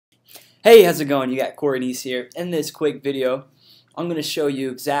Hey, how's it going? You got Courtney here. In this quick video, I'm going to show you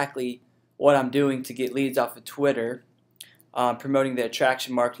exactly what I'm doing to get leads off of Twitter, promoting the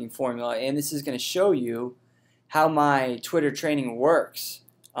attraction marketing formula, and this is going to show you how my Twitter training works,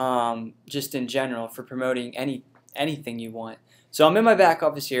 just in general for promoting anything you want. So I'm in my back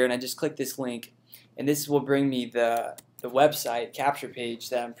office here, and I just click this link, and this will bring me the website capture page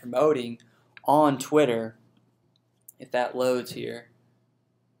that I'm promoting on Twitter. If that loads here.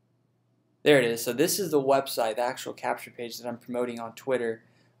 There it is. So this is the website, the actual capture page that I'm promoting on Twitter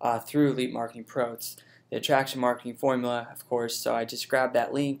through Elite Marketing Pro. It's the attraction marketing formula, of course. So I just grabbed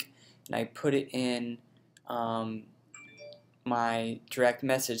that link and I put it in my direct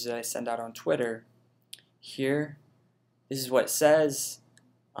message that I send out on Twitter. Here, this is what it says,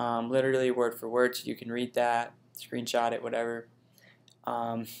 literally word for word, so you can read that, screenshot it, whatever.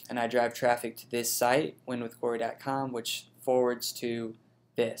 And I drive traffic to this site, winwithcorey.com, which forwards to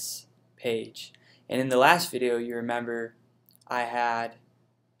this page. And in the last video, you remember I had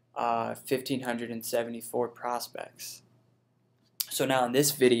 1,574 prospects. So now in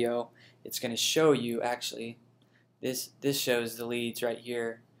this video, it's going to show you, actually, this shows the leads right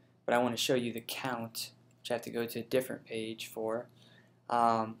here, but I want to show you the count, which I have to go to a different page for.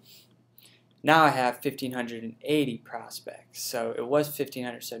 Now I have 1,580 prospects. So it was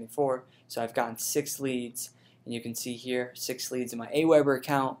 1,574, so I've gotten 6 leads, and you can see here 6 leads in my AWeber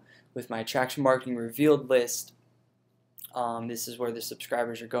account with my attraction marketing revealed list. This is where the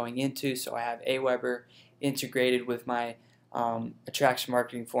subscribers are going into, so I have AWeber integrated with my attraction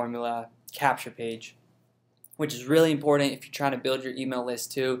marketing formula capture page, which is really important if you're trying to build your email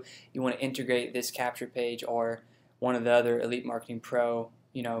list too. You want to integrate this capture page or one of the other Elite Marketing Pro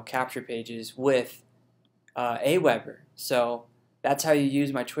capture pages with AWeber. So that's how you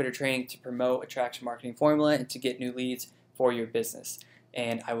use my Twitter training to promote attraction marketing formula and to get new leads for your business.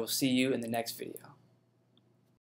 And I will see you in the next video.